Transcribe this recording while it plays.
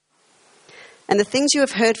And the things you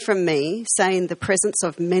have heard from me say in the presence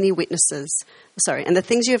of many witnesses, and the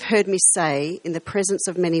things you have heard me say in the presence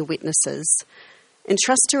of many witnesses,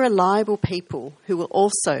 entrust to reliable people who will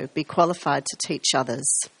also be qualified to teach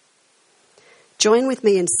others. Join with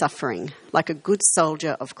me in suffering like a good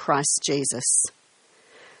soldier of Christ Jesus.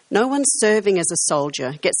 No one serving as a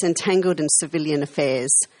soldier gets entangled in civilian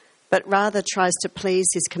affairs, but rather tries to please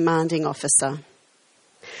his commanding officer.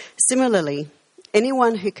 Similarly,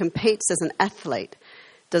 anyone who competes as an athlete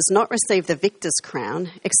does not receive the victor's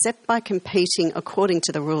crown except by competing according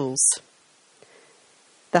to the rules.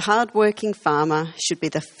 The hard-working farmer should be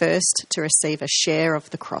the first to receive a share of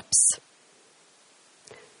the crops.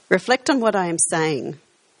 Reflect on what I am saying,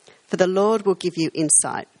 for the Lord will give you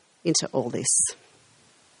insight into all this.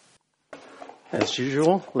 As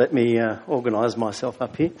usual, let me organise myself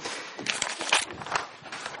up here.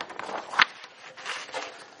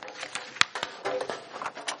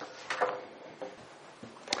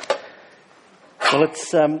 Well,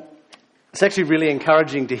 it's actually really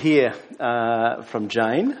encouraging to hear from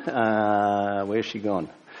Jane. Where's she gone?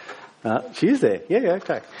 She is there. Yeah,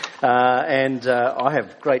 okay. And I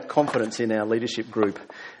have great confidence in our leadership group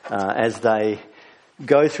as they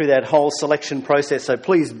go through that whole selection process. So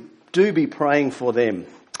please do be praying for them.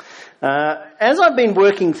 As I've been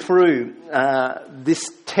working through this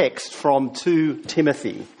text from 2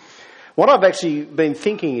 Timothy, what I've actually been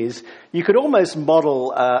thinking is you could almost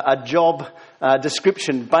model a job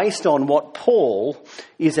description based on what Paul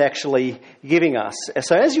is actually giving us.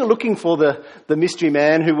 So as you're looking for the mystery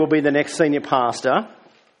man who will be the next senior pastor,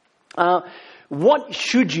 what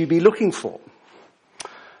should you be looking for?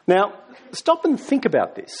 Now, stop and think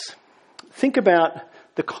about this. Think about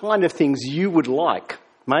the kind of things you would like.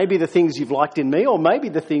 Maybe the things you've liked in me, or maybe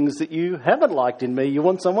the things that you haven't liked in me. You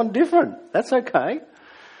want someone different. That's okay.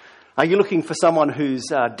 Are you looking for someone who's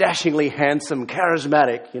dashingly handsome,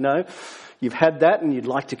 charismatic, You've had that and you'd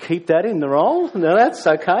like to keep that in the role? No, that's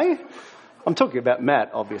okay. I'm talking about Matt,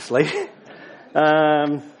 obviously.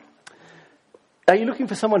 Are you looking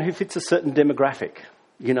for someone who fits a certain demographic?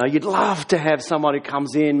 You'd love to have someone who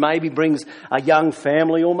comes in, maybe brings a young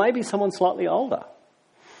family, or maybe someone slightly older.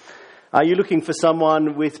 Are you looking for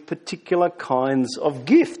someone with particular kinds of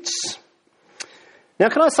gifts? Now,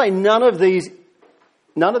 can I say none of these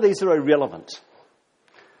are irrelevant,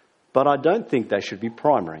 but I don't think they should be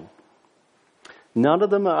primary. None of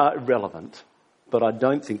them are irrelevant, but I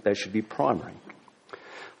don't think they should be primary.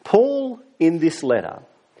 Paul, in this letter,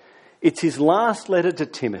 it's his last letter to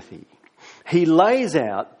Timothy. He lays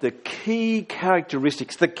out the key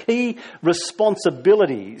characteristics, the key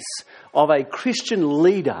responsibilities of a Christian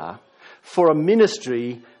leader for a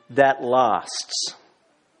ministry that lasts.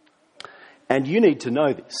 And you need to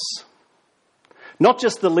know this. Not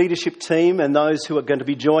just the leadership team and those who are going to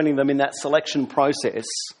be joining them in that selection process,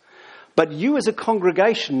 but you as a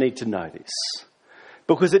congregation need to know this,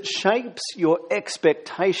 because it shapes your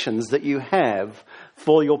expectations that you have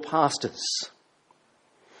for your pastors.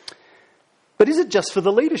 But is it just for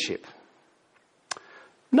the leadership?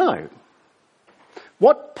 No.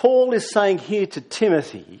 What Paul is saying here to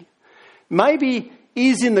Timothy maybe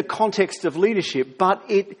is in the context of leadership, but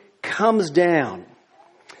it comes down.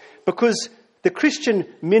 Because the Christian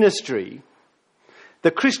ministry,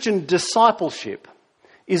 the Christian discipleship,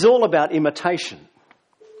 is all about imitation.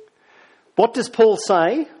 What does Paul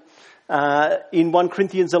say in 1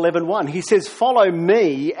 Corinthians 11:1? He says, "Follow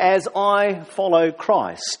me as I follow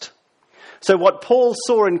Christ." So what Paul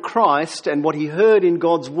saw in Christ and what he heard in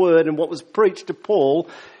God's word and what was preached to Paul,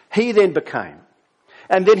 he then became.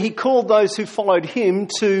 And then he called those who followed him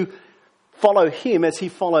to follow him as he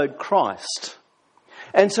followed Christ.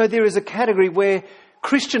 And so there is a category where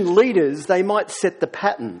Christian leaders, they might set the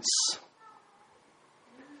patterns.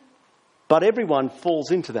 But everyone falls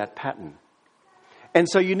into that pattern. And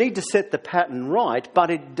so you need to set the pattern right, but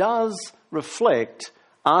it does reflect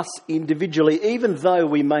us individually, even though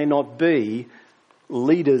we may not be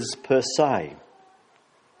leaders per se.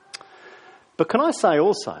 But can I say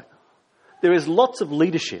also, there is lots of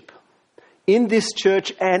leadership in this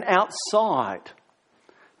church and outside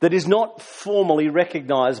that is not formally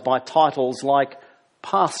recognised by titles like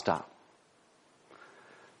pastor.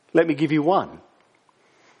 Let me give you one.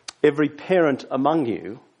 Every parent among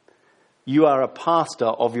you, you are a pastor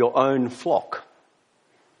of your own flock.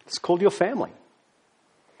 It's called your family.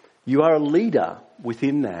 You are a leader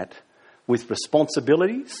within that with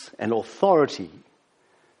responsibilities and authority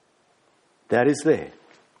that is there.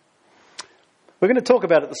 We're going to talk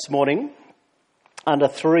about it this morning under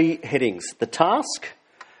 3 headings: the task,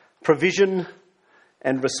 provision,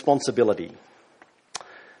 and responsibility.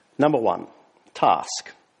 Number 1,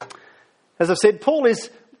 task. As I've said, Paul is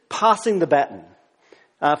passing the baton.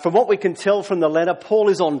 From what we can tell from the letter, Paul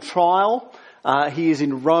is on trial. He is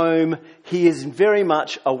in Rome. He is very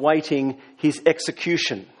much awaiting his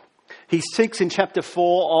execution. He speaks in chapter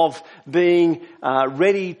 4 of being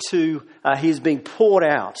ready to, he is being poured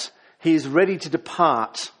out. He is ready to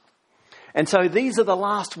depart. And so these are the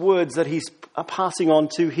last words that he's passing on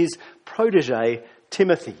to his protege,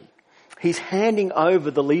 Timothy. He's handing over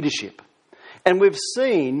the leadership. And we've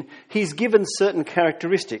seen he's given certain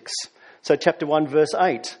characteristics. So chapter 1, verse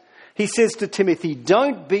 8, he says to Timothy,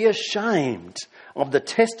 "Don't be ashamed of the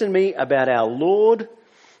testimony about our Lord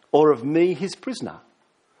or of me, his prisoner."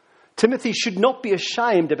 Timothy should not be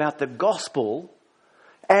ashamed about the gospel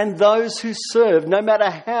and those who serve, no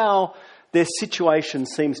matter how their situation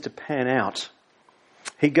seems to pan out.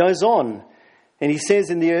 He goes on and he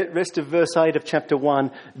says in the rest of verse 8 of chapter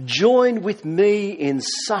 1, "Join with me in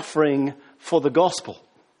suffering for the gospel."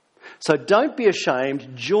 So don't be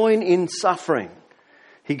ashamed, join in suffering.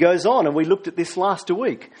 He goes on, and we looked at this last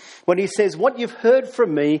week, when he says, "What you've heard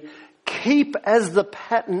from me, keep as the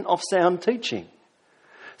pattern of sound teaching."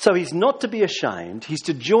 So he's not to be ashamed, he's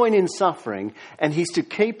to join in suffering, and he's to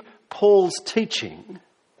keep Paul's teaching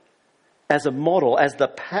as a model, as the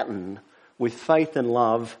pattern with faith and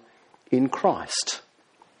love in Christ.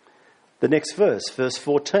 The next verse, verse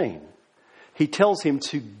 14, he tells him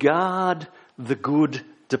to guard the good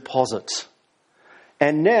deposit.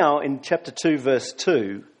 And now in chapter 2, verse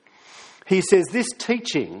 2, he says, "This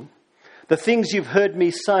teaching, the things you've heard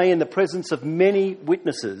me say in the presence of many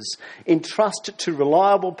witnesses, entrust to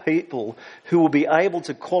reliable people who will be able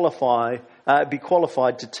to be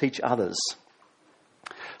qualified to teach others."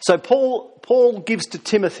 So Paul gives to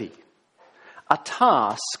Timothy a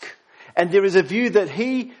task, and there is a view that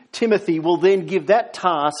Timothy, will then give that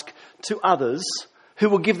task to others, who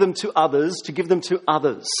will give them to others, to give them to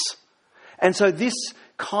others. And so this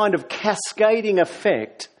kind of cascading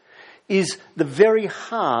effect is the very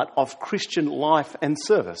heart of Christian life and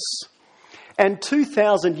service. And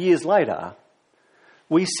 2,000 years later,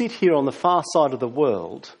 we sit here on the far side of the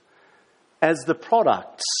world as the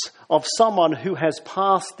products of someone who has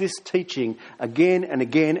passed this teaching again and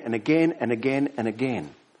again and again and again and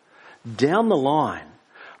again. Down the line,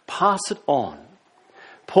 pass it on.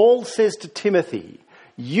 Paul says to Timothy,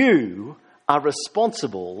 you are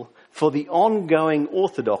responsible for the ongoing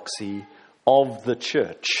orthodoxy of the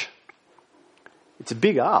church. It's a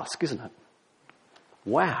big ask, isn't it?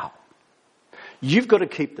 Wow. You've got to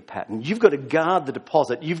keep the pattern. You've got to guard the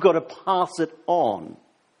deposit. You've got to pass it on.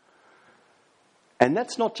 And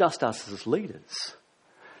that's not just us as leaders.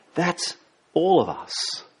 That's all of us.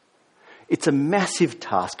 It's a massive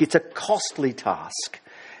task. It's a costly task.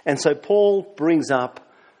 And so Paul brings up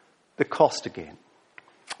the cost again.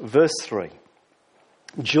 Verse 3.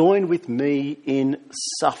 Join with me in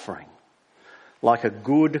suffering like a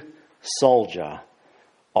good soldier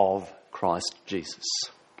of Christ Jesus.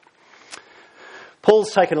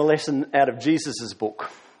 Paul's taken a lesson out of Jesus' book.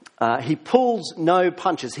 He pulls no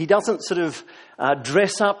punches. He doesn't sort of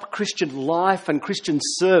dress up Christian life and Christian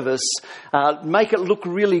service, make it look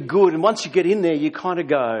really good. And once you get in there, you kind of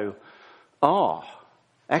go, oh,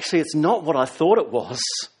 actually, it's not what I thought it was.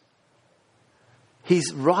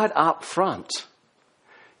 He's right up front.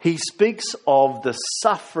 He speaks of the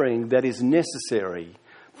suffering that is necessary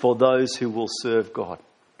for those who will serve God.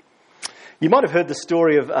 You might have heard the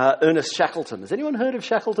story of Ernest Shackleton. Has anyone heard of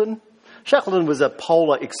Shackleton? Shackleton was a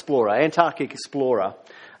polar explorer, Antarctic explorer.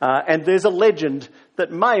 And there's a legend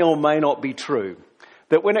that may or may not be true,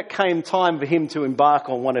 that when it came time for him to embark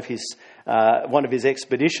on one of his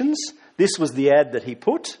expeditions, this was the ad that he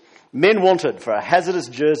put. Men wanted for a hazardous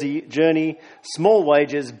journey, small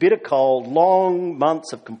wages, bitter cold, long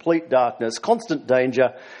months of complete darkness, constant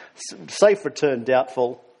danger, safe return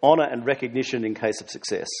doubtful, honour and recognition in case of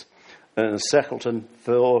success. Ernest Shackleton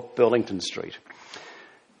for Burlington Street.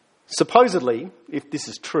 Supposedly, if this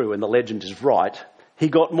is true and the legend is right, he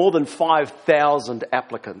got more than 5,000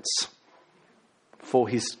 applicants for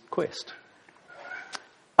his quest.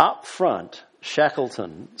 Up front,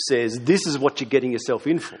 Shackleton says, this is what you're getting yourself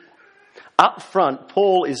in for. Up front,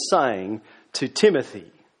 Paul is saying to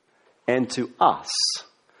Timothy and to us,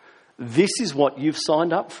 this is what you've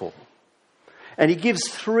signed up for. And he gives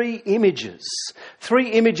three images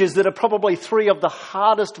that are probably three of the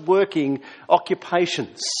hardest working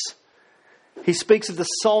occupations. He speaks of the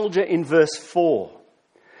soldier in verse 4,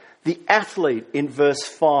 the athlete in verse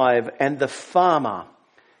 5, and the farmer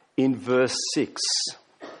in verse 6.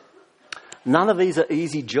 None of these are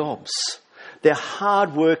easy jobs. They're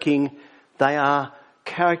hard working. They are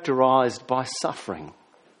characterised by suffering.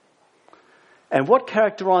 And what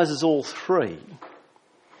characterises all three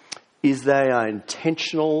is they are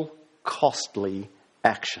intentional, costly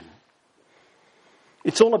action.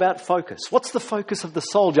 It's all about focus. What's the focus of the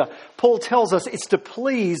soldier? Paul tells us it's to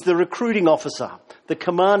please the recruiting officer, the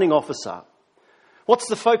commanding officer. What's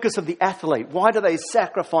the focus of the athlete? Why do they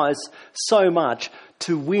sacrifice so much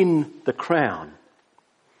to win the crown?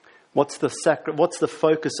 What's the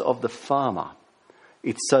focus of the farmer?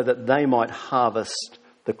 It's so that they might harvest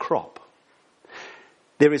the crop.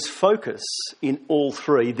 There is focus in all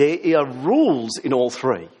three. There are rules in all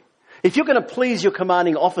three. If you're going to please your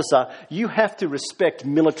commanding officer, you have to respect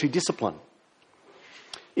military discipline.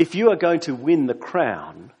 If you are going to win the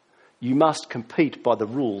crown, you must compete by the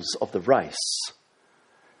rules of the race.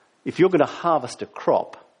 If you're going to harvest a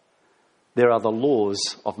crop, there are the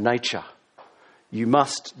laws of nature. You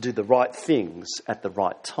must do the right things at the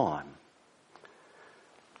right time.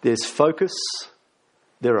 There's focus,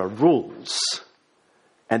 there are rules,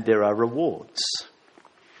 and there are rewards.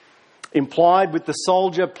 Implied with the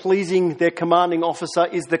soldier pleasing their commanding officer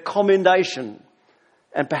is the commendation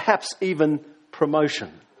and perhaps even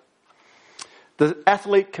promotion. The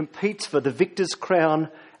athlete competes for the victor's crown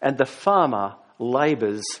and the farmer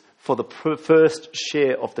labours for the first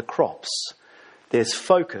share of the crops. There's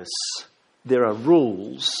focus, there are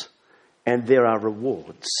rules, and there are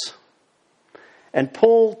rewards. And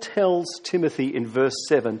Paul tells Timothy in verse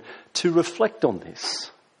 7 to reflect on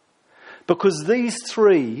this. Because these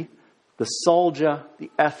three, the soldier,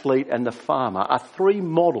 the athlete and the farmer, are three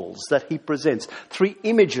models that he presents, three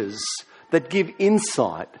images that give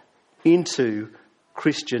insight into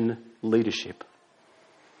Christian leadership.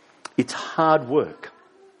 It's hard work.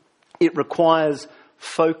 It requires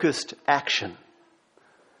focused action.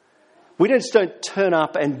 We just don't turn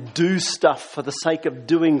up and do stuff for the sake of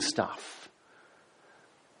doing stuff.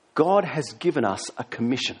 God has given us a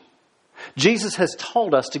commission. Jesus has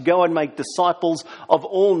told us to go and make disciples of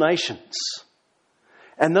all nations.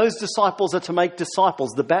 And those disciples are to make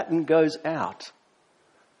disciples. The baton goes out.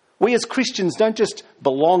 We as Christians don't just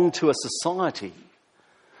belong to a society.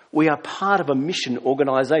 We are part of a mission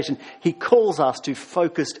organisation. He calls us to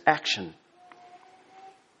focused action.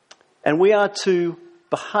 And we are to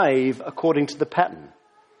behave according to the pattern.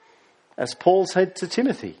 As Paul said to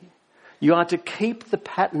Timothy, you are to keep the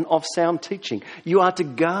pattern of sound teaching. You are to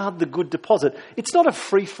guard the good deposit. It's not a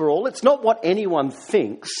free-for-all. It's not what anyone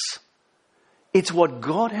thinks. It's what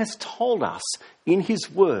God has told us in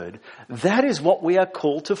his word. That is what we are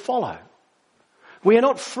called to follow. We are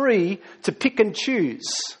not free to pick and choose.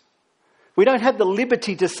 We don't have the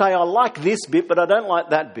liberty to say, I like this bit, but I don't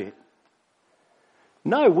like that bit.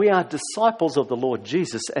 No, we are disciples of the Lord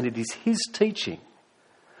Jesus, and it is his teaching.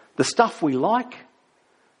 The stuff we like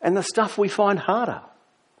and the stuff we find harder.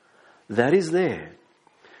 That is there.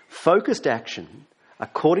 Focused action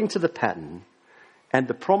according to the pattern, and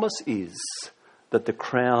the promise is that the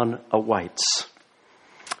crown awaits.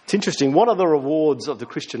 It's interesting. What are the rewards of the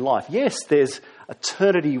Christian life? Yes, there's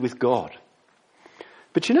eternity with God.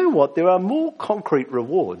 But you know what? There are more concrete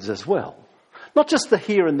rewards as well. Not just the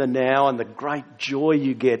here and the now and the great joy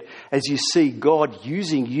you get as you see God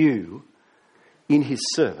using you in his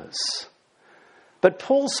service. But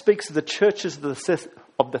Paul speaks of the churches of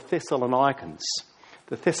the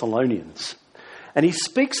Thessalonians, and he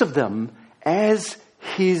speaks of them as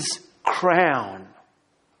his crown.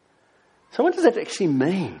 So what does that actually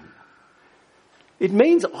mean? It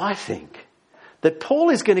means, I think, that Paul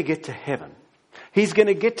is going to get to heaven. He's going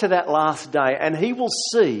to get to that last day, and he will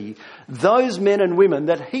see those men and women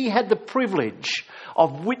that he had the privilege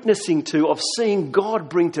of witnessing to, of seeing God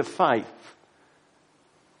bring to faith,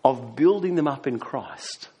 of building them up in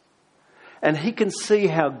Christ. And he can see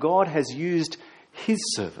how God has used his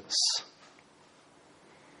service.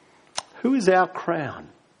 Who is our crown?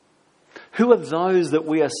 Who are those that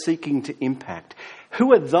we are seeking to impact?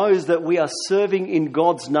 Who are those that we are serving in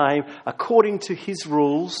God's name according to his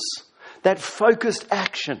rules? That focused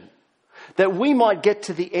action, that we might get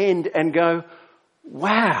to the end and go,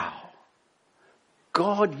 wow,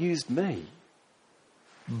 God used me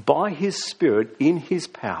by his Spirit in his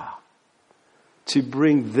power to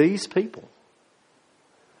bring these people.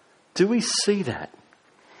 Do we see that?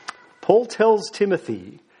 Paul tells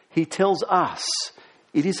Timothy, he tells us,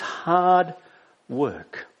 it is hard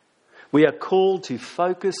work. We are called to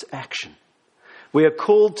focus action. We are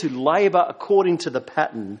called to labour according to the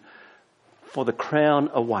pattern, for the crown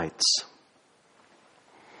awaits.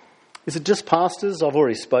 Is it just pastors? I've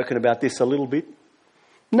already spoken about this a little bit.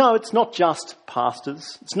 No, it's not just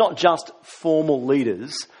pastors. It's not just formal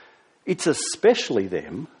leaders. It's especially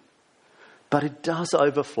them, but it does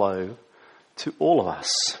overflow to all of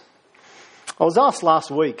us. I was asked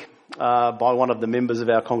last week by one of the members of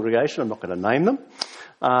our congregation, I'm not going to name them,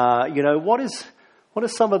 what are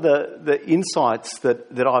some of the insights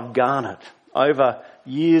that I've garnered over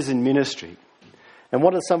years in ministry? And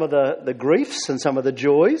what are some of the griefs and some of the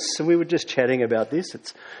joys? And we were just chatting about this.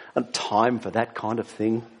 It's a time for that kind of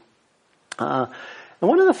thing. And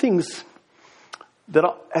one of the things that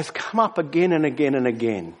has come up again and again and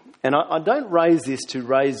again, and I don't raise this to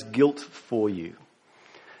raise guilt for you,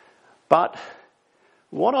 but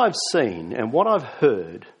what I've seen and what I've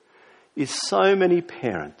heard is so many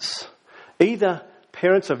parents, either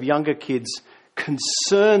parents of younger kids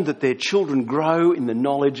concerned that their children grow in the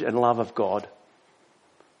knowledge and love of God,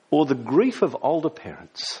 or the grief of older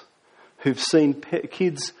parents who've seen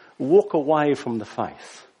kids walk away from the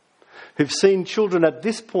faith, who've seen children at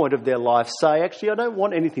this point of their life say, actually, I don't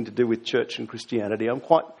want anything to do with church and Christianity. I'm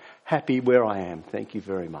quite happy where I am. Thank you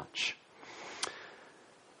very much.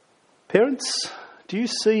 Parents, do you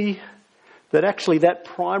see that actually that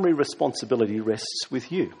primary responsibility rests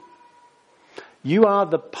with you? You are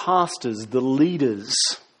the pastors, the leaders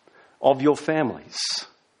of your families.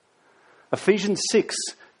 Ephesians 6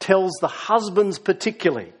 tells the husbands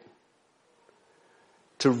particularly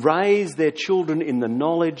to raise their children in the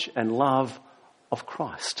knowledge and love of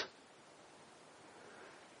Christ.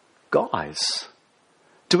 Guys,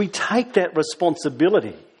 do we take that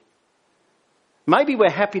responsibility? Maybe we're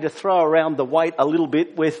happy to throw around the weight a little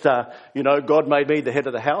bit with, God made me the head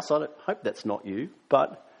of the house. I hope that's not you.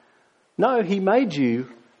 But no, he made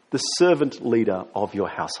you the servant leader of your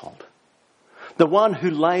household. The one who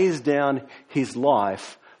lays down his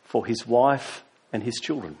life for his wife and his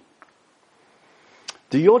children.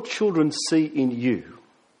 Do your children see in you,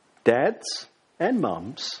 dads and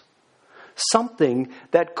mums, something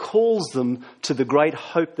that calls them to the great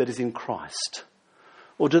hope that is in Christ?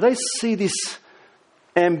 Or do they see this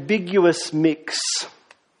ambiguous mix?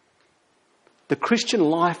 The Christian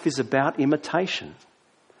life is about imitation.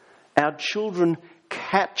 Our children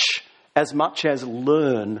catch as much as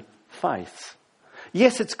learn faith.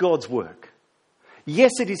 Yes, it's God's work.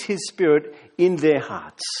 Yes, it is his Spirit in their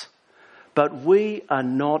hearts. But we are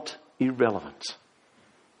not irrelevant.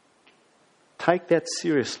 Take that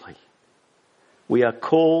seriously. We are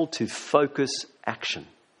called to focus action.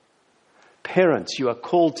 Parents, you are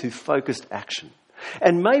called to focused action.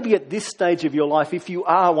 And maybe at this stage of your life, if you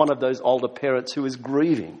are one of those older parents who is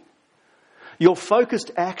grieving, your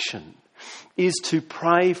focused action is to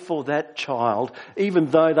pray for that child, even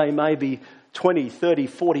though they may be 20, 30,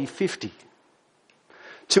 40, 50.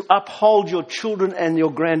 To uphold your children and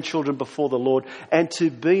your grandchildren before the Lord, and to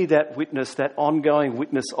be that witness, that ongoing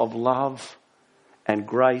witness of love and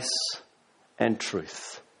grace and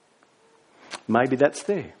truth. Maybe that's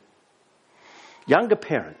there. Younger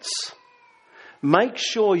parents, make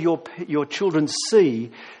sure your children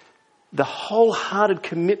see the wholehearted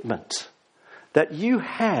commitment that you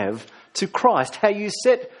have to Christ, how you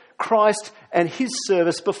set Christ and his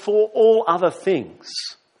service before all other things.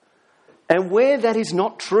 And where that is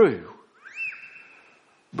not true,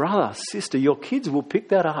 brother, sister, your kids will pick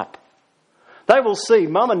that up. They will see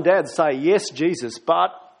mum and dad say, yes, Jesus,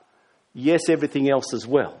 but yes, everything else as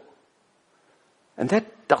well. And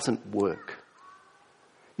that doesn't work.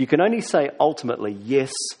 You can only say ultimately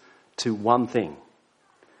yes to one thing.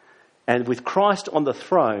 And with Christ on the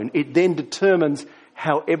throne, it then determines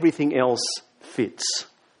how everything else fits.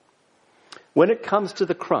 When it comes to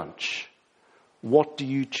the crunch, what do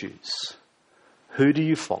you choose? Who do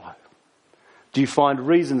you follow? Do you find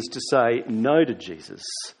reasons to say no to Jesus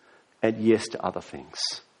and yes to other things?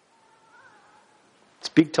 It's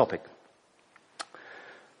a big topic.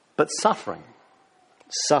 But suffering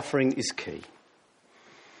is key.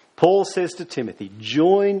 Paul says to Timothy,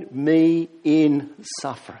 join me in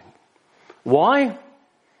suffering. Why?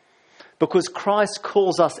 Because Christ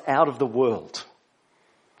calls us out of the world.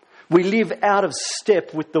 We live out of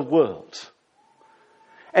step with the world.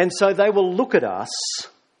 And so they will look at us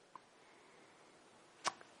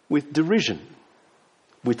with derision,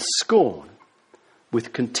 with scorn,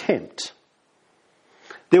 with contempt.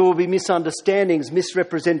 There will be misunderstandings,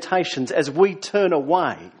 misrepresentations as we turn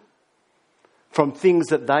away from things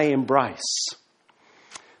that they embrace.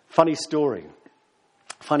 Funny story.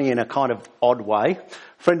 Funny in a kind of odd way.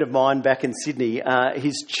 A friend of mine back in Sydney,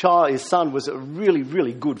 his son was a really,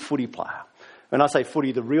 really good footy player. When I say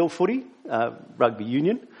footy, the real footy, rugby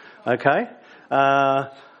union, okay? The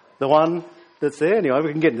one that's there. Anyway,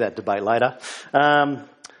 we can get into that debate later.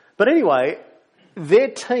 But anyway, their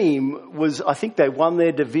team was, I think they won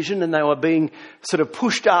their division and they were being sort of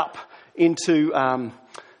pushed up into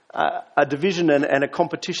a division and a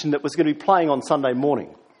competition that was going to be playing on Sunday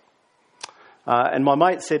morning. And my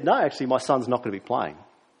mate said, no, actually, my son's not going to be playing.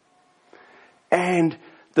 And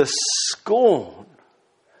the scorn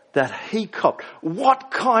that he copped.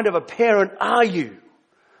 What kind of a parent are you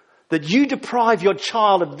that you deprive your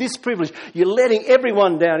child of this privilege? You're letting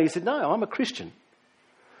everyone down. He said, no, I'm a Christian.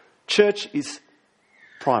 Church is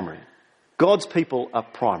primary. God's people are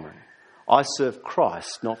primary. I serve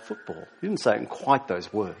Christ, not football. He didn't say it in quite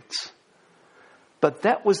those words. But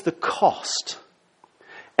that was the cost.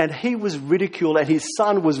 And he was ridiculed, and his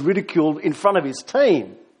son was ridiculed in front of his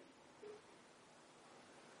team.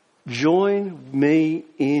 Join me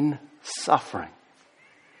in suffering.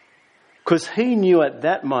 Because he knew at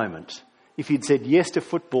that moment, if he'd said yes to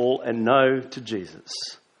football and no to Jesus,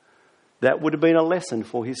 that would have been a lesson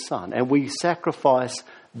for his son. And we sacrifice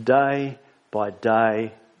day by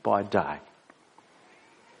day by day.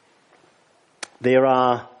 There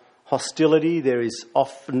are hostility, there is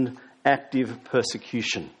often active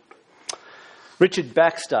persecution. Richard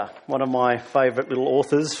Baxter, one of my favourite little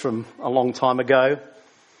authors from a long time ago,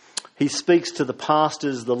 he speaks to the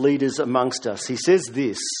pastors, the leaders amongst us. He says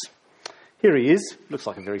this. Here he is. Looks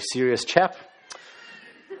like a very serious chap.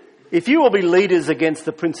 If you will be leaders against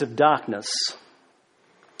the Prince of Darkness,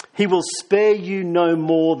 he will spare you no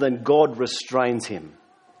more than God restrains him.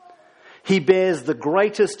 He bears the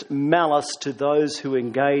greatest malice to those who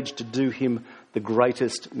engage to do him the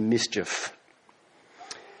greatest mischief.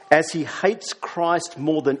 As he hates Christ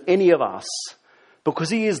more than any of us,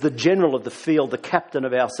 because he is the general of the field, the captain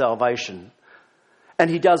of our salvation,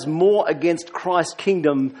 and he does more against Christ's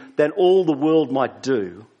kingdom than all the world might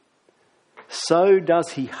do, so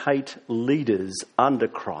does he hate leaders under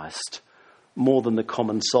Christ more than the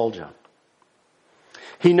common soldier.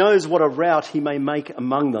 He knows what a rout he may make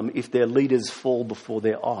among them if their leaders fall before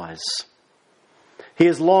their eyes. He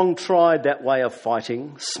has long tried that way of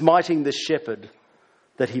fighting, smiting the shepherd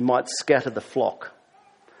that he might scatter the flock.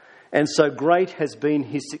 And so great has been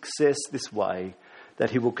his success this way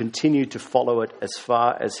that he will continue to follow it as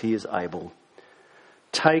far as he is able.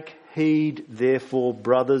 Take heed, therefore,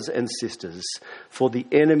 brothers and sisters, for the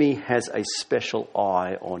enemy has a special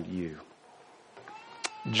eye on you.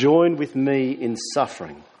 Join with me in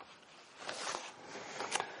suffering.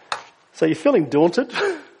 So you're feeling daunted?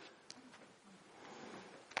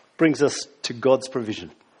 Brings us to God's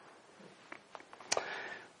provision.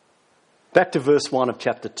 Back to verse 1 of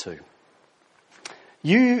chapter 2.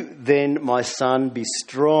 You then, my son, be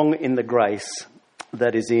strong in the grace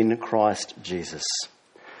that is in Christ Jesus.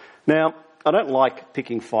 Now, I don't like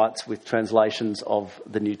picking fights with translations of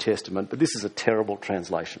the New Testament, but this is a terrible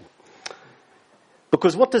translation.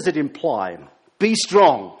 Because what does it imply? Be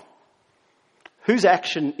strong. Whose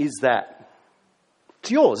action is that?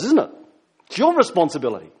 It's yours, isn't it? It's your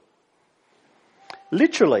responsibility.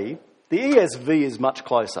 Literally, the ESV is much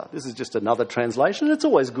closer. This is just another translation. It's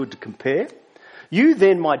always good to compare. You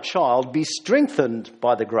then, my child, be strengthened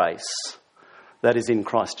by the grace that is in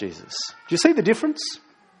Christ Jesus. Do you see the difference?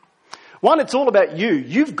 One, it's all about you.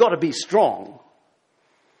 You've got to be strong.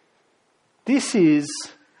 This is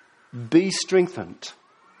be strengthened.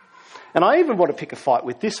 And I even want to pick a fight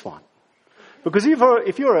with this one. Because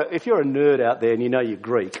if you're a nerd out there and you know your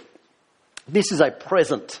Greek, this is a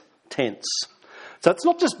present tense. So it's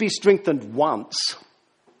not just be strengthened once.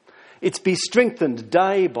 It's be strengthened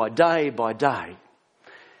day by day by day.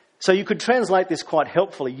 So you could translate this quite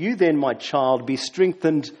helpfully. You then, my child, be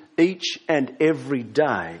strengthened each and every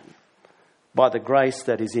day by the grace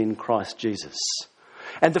that is in Christ Jesus.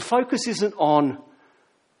 And the focus isn't on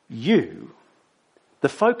you. The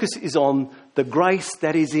focus is on the grace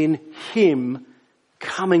that is in him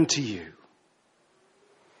coming to you.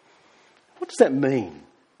 What does that mean?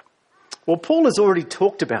 Well, Paul has already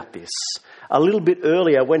talked about this a little bit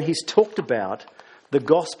earlier when he's talked about the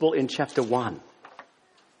gospel in chapter 1.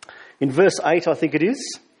 In verse 8, I think it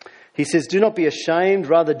is, he says, do not be ashamed,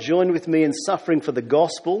 rather join with me in suffering for the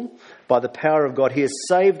gospel by the power of God. He has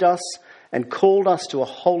saved us and called us to a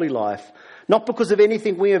holy life, not because of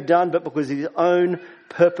anything we have done, but because of his own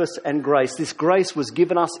purpose and grace. This grace was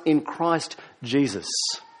given us in Christ Jesus.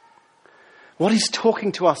 What he's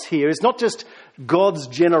talking to us here is not just God's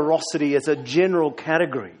generosity as a general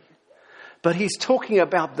category, but he's talking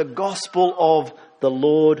about the gospel of the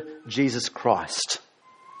Lord Jesus Christ.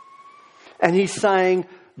 And he's saying,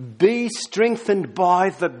 be strengthened by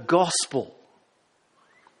the gospel.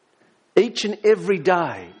 Each and every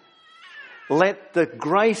day, let the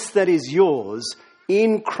grace that is yours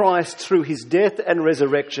in Christ through his death and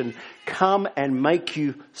resurrection come and make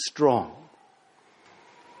you strong.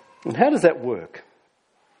 And how does that work?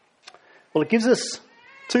 Well, it gives us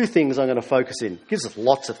two things I'm going to focus in. It gives us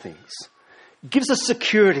lots of things. It gives us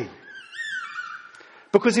security.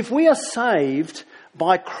 Because if we are saved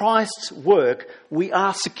by Christ's work, we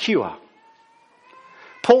are secure.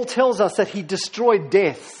 Paul tells us that he destroyed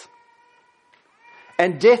death.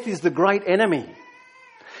 And death is the great enemy.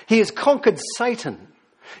 He has conquered Satan.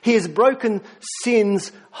 He has broken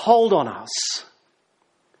sin's hold on us.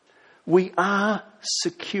 We are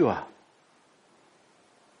secure.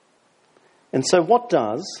 And so what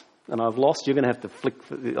does, and I've lost, you're going to have to flick,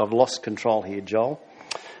 I've lost control here, Joel.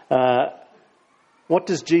 What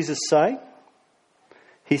does Jesus say?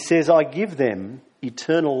 He says, I give them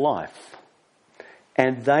eternal life,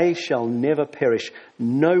 and they shall never perish.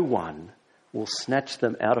 No one will snatch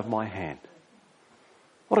them out of my hand.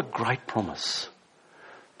 What a great promise.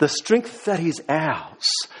 The strength that is ours,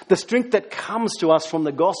 the strength that comes to us from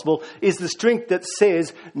the gospel, is the strength that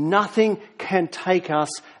says nothing can take us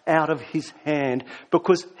out of his hand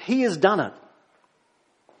because he has done it.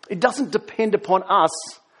 It doesn't depend upon us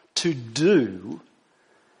to do.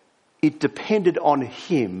 It depended on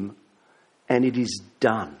him, and it is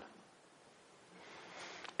done.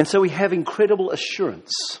 And so we have incredible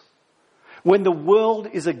assurance. When the world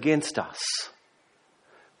is against us,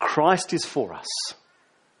 Christ is for us.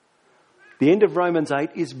 The end of Romans 8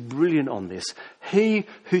 is brilliant on this. He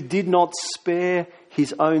who did not spare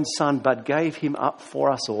his own son but gave him up for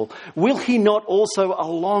us all, will he not also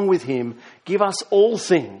along with him give us all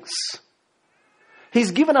things? He's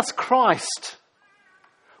given us Christ.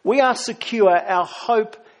 We are secure. Our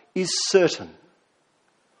hope is certain.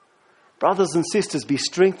 Brothers and sisters, be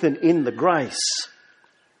strengthened in the grace.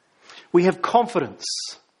 We have confidence.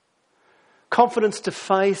 Confidence to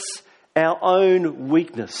face our own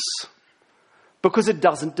weakness, because it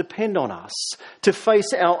doesn't depend on us. To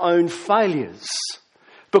face our own failures,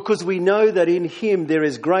 because we know that in him there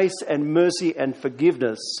is grace and mercy and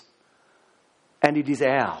forgiveness, and it is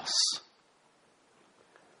ours.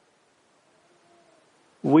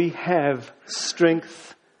 We have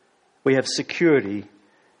strength, we have security,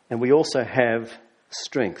 and we also have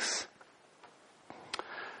strength.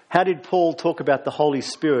 How did Paul talk about the Holy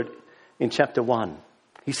Spirit in chapter 1?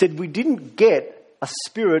 He said, we didn't get a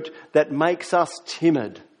spirit that makes us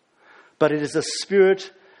timid, but it is a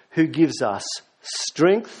spirit who gives us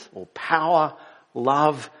strength or power,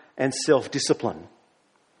 love, and self-discipline.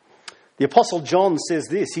 The Apostle John says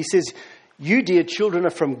this. He says, you, dear children,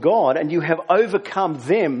 are from God, and you have overcome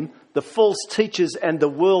them, the false teachers and the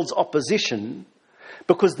world's opposition,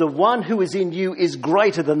 because the one who is in you is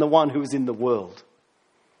greater than the one who is in the world.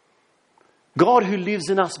 God, who lives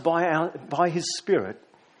in us by his Spirit,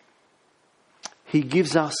 he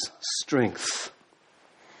gives us strength.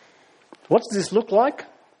 What does this look like?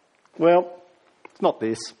 Well, it's not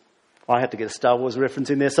this. I had to get a Star Wars reference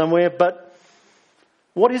in there somewhere, but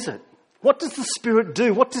what is it? What does the Spirit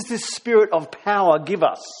do? What does this Spirit of power give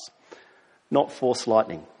us? Not force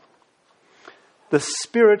lightning. The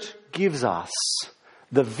Spirit gives us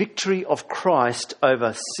the victory of Christ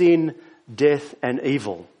over sin, death, and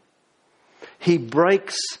evil. He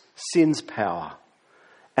breaks sin's power,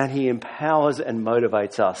 and he empowers and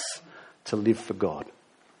motivates us to live for God.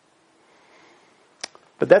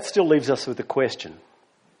 But that still leaves us with a question.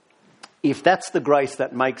 If that's the grace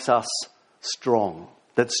that makes us strong,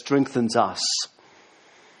 that strengthens us,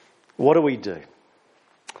 what do we do?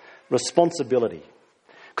 Responsibility.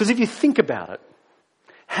 Because if you think about it,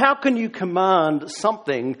 how can you command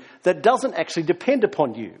something that doesn't actually depend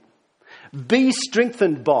upon you? Be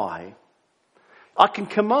strengthened by. I can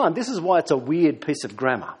command, this is why it's a weird piece of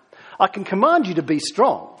grammar. I can command you to be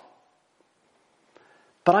strong.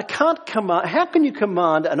 But I can't command, how can you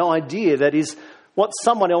command an idea that is what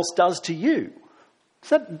someone else does to you?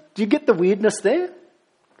 Do you get the weirdness there?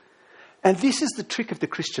 And this is the trick of the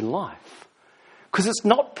Christian life. Because it's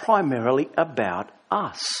not primarily about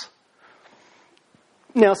us.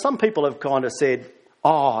 Now, some people have kind of said,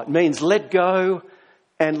 it means let go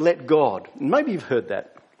and let God. And maybe you've heard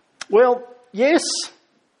that. Well, yes,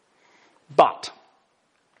 but.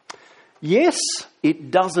 Yes,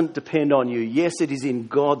 it doesn't depend on you. Yes, it is in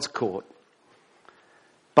God's court.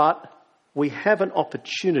 But we have an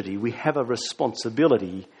opportunity, we have a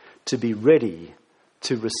responsibility to be ready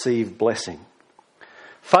to receive blessing.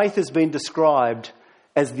 Faith has been described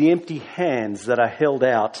as the empty hands that are held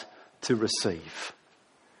out to receive.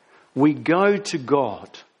 We go to God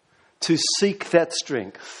to seek that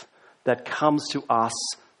strength that comes to us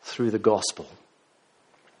through the gospel.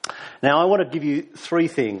 Now, I want to give you 3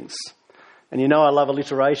 things. And you know I love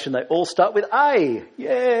alliteration. They all start with A.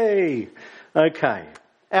 Yay! Okay.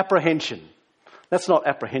 Apprehension. That's not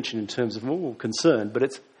apprehension in terms of concern, but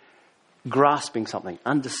it's grasping something,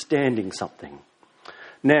 understanding something.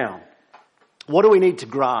 Now, what do we need to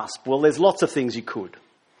grasp? Well, there's lots of things you could.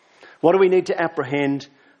 What do we need to apprehend?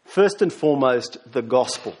 First and foremost, the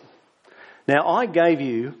gospel. Now, I gave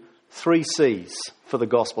you 3 C's for the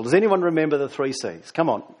gospel. Does anyone remember the 3 C's? Come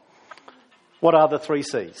on. What are the 3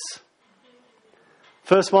 C's?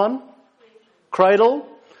 First one, cradle.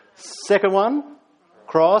 Second one,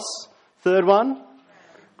 cross. Third one,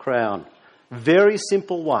 crown. Very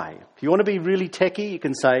simple way. If you want to be really techie, you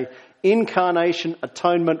can say incarnation,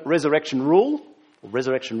 atonement, resurrection rule, or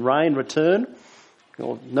resurrection reign, return.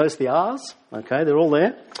 Notice the R's. Okay, they're all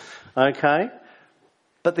there. Okay.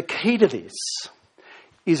 But the key to this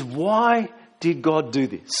is, why did God do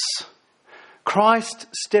this? Christ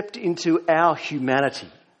stepped into our humanity.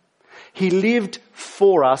 He lived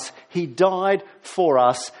for us. He died for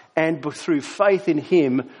us. And through faith in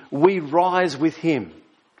him, we rise with him.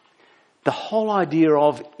 The whole idea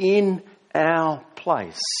of in our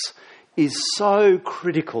place is so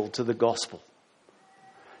critical to the gospel.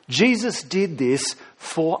 Jesus did this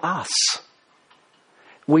for us.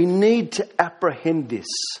 We need to apprehend this.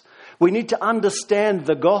 We need to understand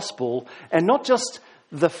the gospel, and not just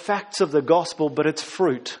the facts of the gospel, but its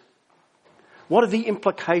fruit. What are the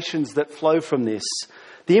implications that flow from this?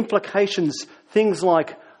 The implications, things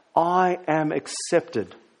like, I am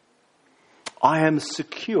accepted. I am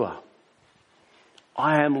secure.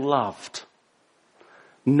 I am loved.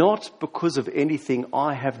 Not because of anything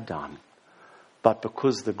I have done, but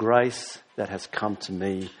because the grace that has come to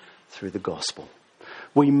me through the gospel.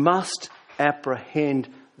 We must apprehend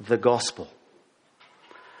the gospel.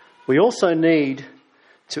 We also need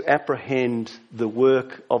to apprehend the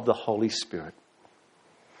work of the Holy Spirit.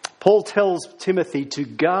 Paul tells Timothy to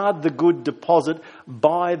guard the good deposit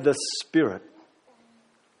by the Spirit.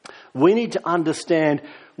 We need to understand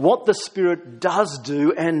what the Spirit does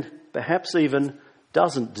do, and perhaps even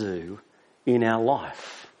doesn't do, in our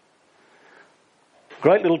life.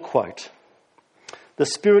 Great little quote. The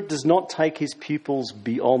Spirit does not take his pupils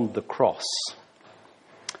beyond the cross,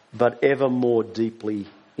 but ever more deeply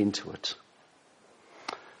into it.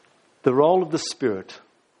 The role of the Spirit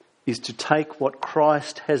is to take what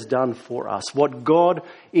Christ has done for us, what God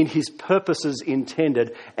in his purposes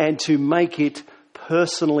intended, and to make it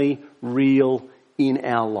personally real in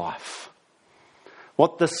our life.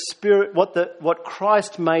 What the Spirit, what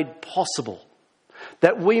Christ made possible,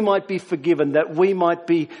 that we might be forgiven, that we might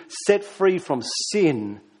be set free from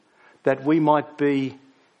sin, that we might be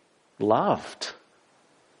loved.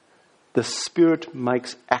 The Spirit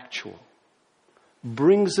makes actual,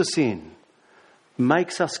 brings us in,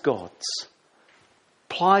 makes us God's,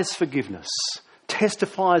 applies forgiveness,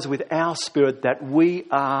 testifies with our spirit that we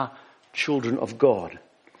are children of God.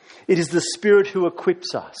 It is the Spirit who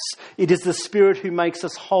equips us. It is the Spirit who makes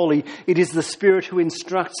us holy. It is the Spirit who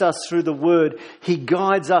instructs us through the Word. He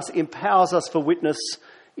guides us, empowers us for witness,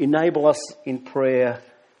 enables us in prayer.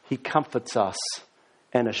 He comforts us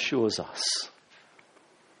and assures us.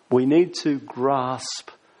 We need to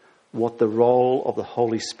grasp what the role of the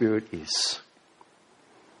Holy Spirit is.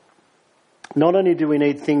 Not only do we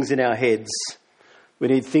need things in our heads, we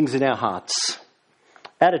need things in our hearts.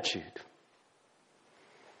 Attitude.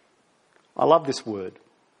 I love this word.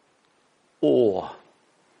 Awe.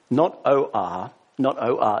 Not O-R, not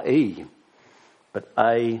O-R-E, but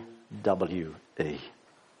A-W-E.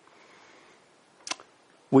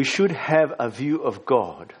 We should have a view of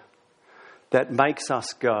God that makes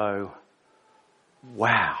us go,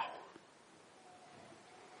 wow.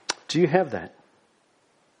 Do you have that?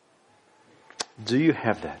 Do you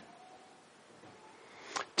have that?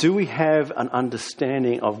 Do we have an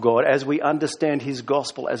understanding of God as we understand his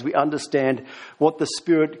gospel, as we understand what the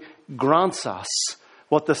Spirit grants us,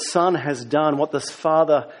 what the Son has done, what the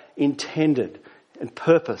Father intended and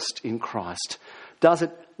purposed in Christ? Does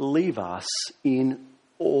it leave us in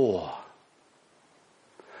awe?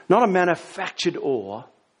 Not a manufactured awe,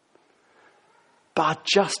 but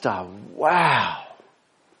just a wow.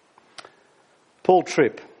 Paul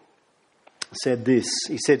Tripp said this.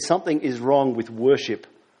 He said, something is wrong with worship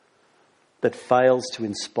that fails to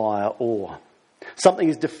inspire awe. Something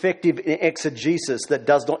is defective in exegesis that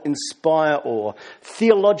does not inspire awe.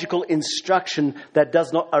 Theological instruction that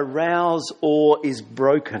does not arouse awe is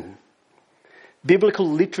broken. Biblical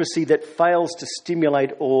literacy that fails to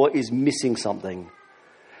stimulate awe is missing something.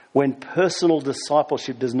 When personal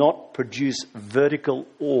discipleship does not produce vertical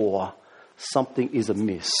awe, something is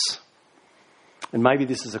amiss. And maybe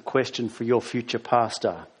this is a question for your future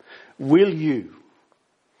pastor. Will you,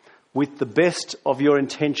 with the best of your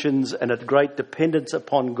intentions and a great dependence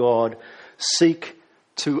upon God, seek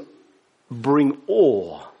to bring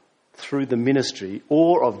awe through the ministry,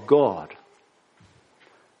 awe of God?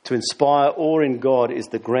 To inspire awe in God is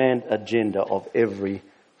the grand agenda of every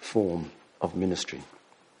form of ministry.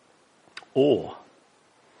 Or,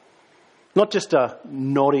 not just a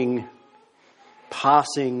nodding,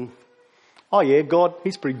 passing, oh yeah, God,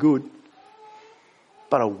 he's pretty good,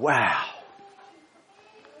 but a wow.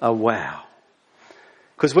 A wow.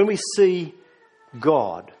 Because when we see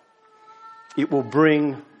God, it will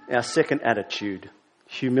bring our second attitude,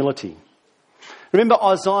 humility. Remember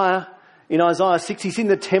in Isaiah 6, he's in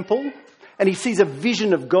the temple and he sees a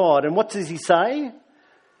vision of God. And what does he say?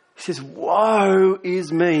 He says, woe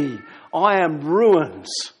is me, I am ruined.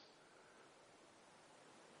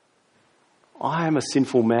 I am a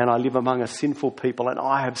sinful man, I live among a sinful people, and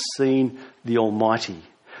I have seen the Almighty.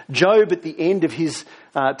 Job, at the end of his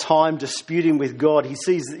time disputing with God, he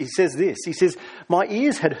says this. He says, my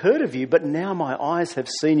ears had heard of you, but now my eyes have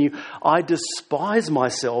seen you. I despise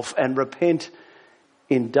myself and repent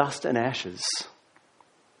in dust and ashes.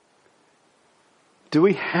 Do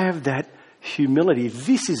we have that humility?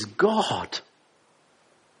 This is God.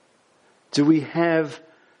 Do we have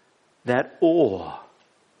that awe?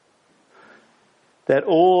 That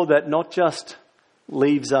awe that not just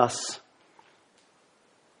leaves us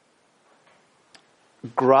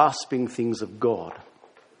grasping things of God,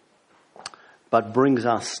 but brings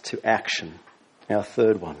us to action. Our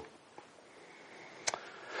third one.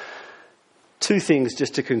 Two things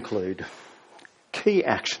just to conclude. Key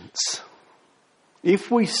actions. If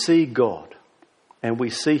we see God and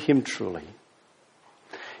we see him truly,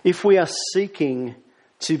 if we are seeking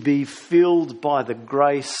to be filled by the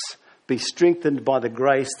grace, be strengthened by the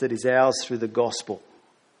grace that is ours through the gospel,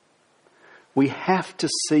 we have to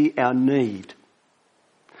see our need.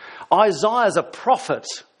 Isaiah's a prophet.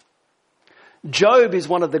 Job is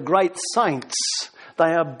one of the great saints.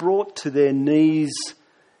 They are brought to their knees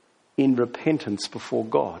in repentance before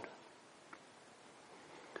God.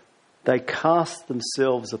 They cast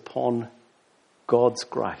themselves upon God's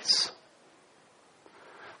grace.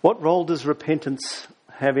 What role does repentance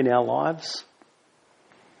have in our lives?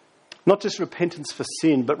 Not just repentance for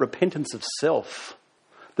sin, but repentance of self.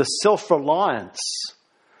 The self-reliance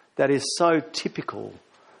that is so typical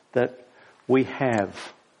that we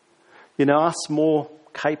have. You know, us more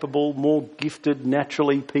capable, more gifted,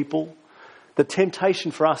 naturally people, the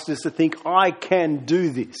temptation for us is to think, I can do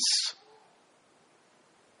this.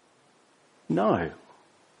 No.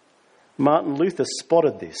 Martin Luther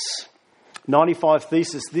spotted this. 95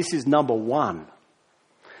 Thesis, this is number one.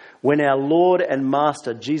 When our Lord and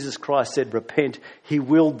Master Jesus Christ said repent, he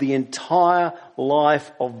willed the entire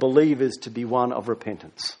life of believers to be one of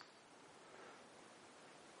repentance.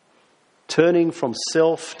 Turning from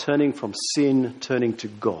self, turning from sin, turning to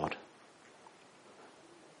God.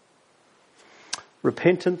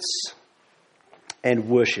 Repentance and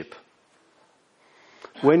worship.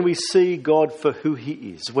 When we see God for who he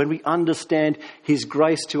is, when we understand his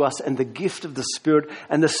grace to us and the gift of the Spirit,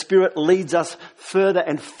 and the Spirit leads us further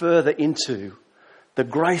and further into the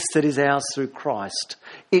grace that is ours through Christ,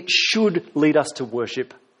 it should lead us to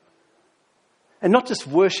worship. And not just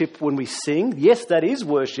worship when we sing. Yes, that is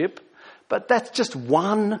worship, but that's just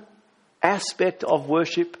one aspect of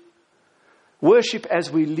worship. Worship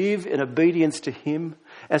as we live in obedience to him,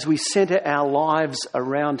 as we centre our lives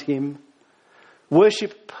around him.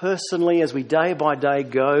 Worship personally as we day by day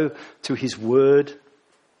go to his word.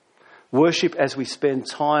 Worship as we spend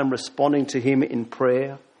time responding to him in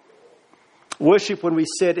prayer. Worship when we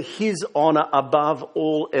set his honour above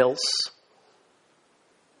all else.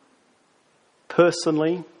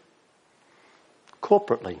 Personally,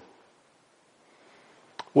 corporately.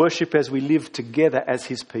 Worship as we live together as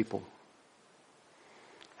his people.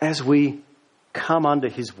 As we come under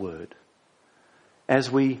his word. As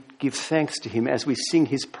we give thanks to him, as we sing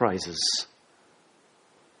his praises.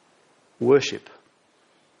 Worship.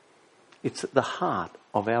 It's at the heart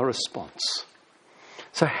of our response.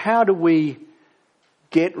 So how do we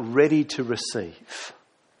get ready to receive?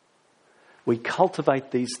 We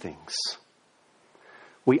cultivate these things.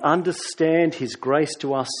 We understand his grace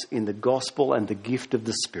to us in the gospel and the gift of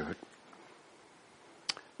the Spirit.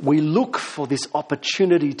 We look for this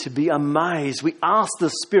opportunity to be amazed. We ask the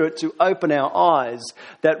Spirit to open our eyes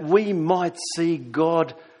that we might see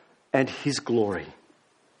God and his glory.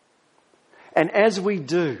 And as we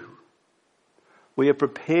do, we are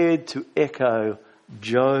prepared to echo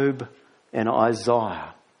Job and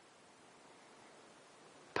Isaiah,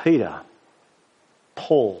 Peter,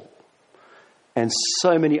 Paul, and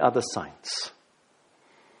so many other saints.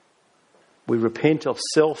 We repent of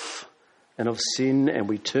self and of sin, and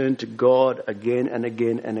we turn to God again and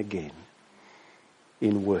again and again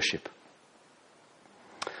in worship.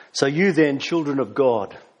 So you then, children of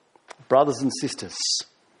God, brothers and sisters,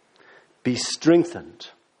 be strengthened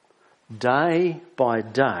day by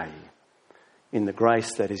day in the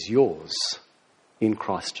grace that is yours in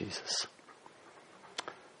Christ Jesus.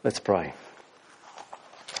 Let's pray.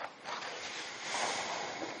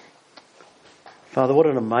 Father, what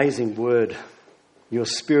an amazing word. Your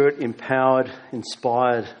Spirit empowered,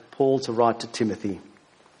 inspired Paul to write to Timothy,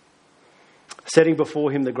 setting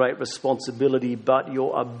before him the great responsibility, but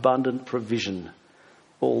your abundant provision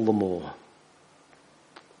all the more.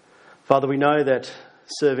 Father, we know that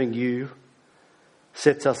serving you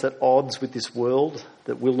sets us at odds with this world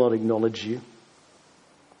that will not acknowledge you.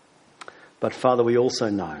 But Father, we also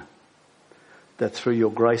know that through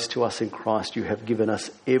your grace to us in Christ, you have given us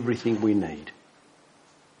everything we need.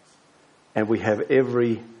 And we have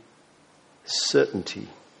every certainty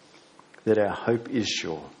that our hope is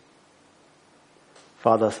sure.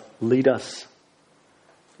 Father, lead us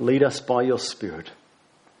by your Spirit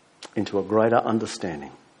into a greater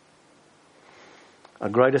understanding, a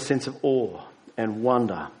greater sense of awe and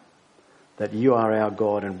wonder that you are our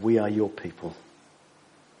God and we are your people.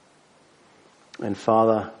 And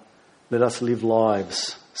Father, let us live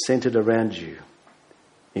lives centred around you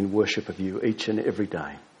in worship of you each and every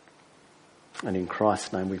day. And in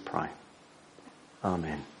Christ's name we pray.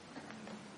 Amen.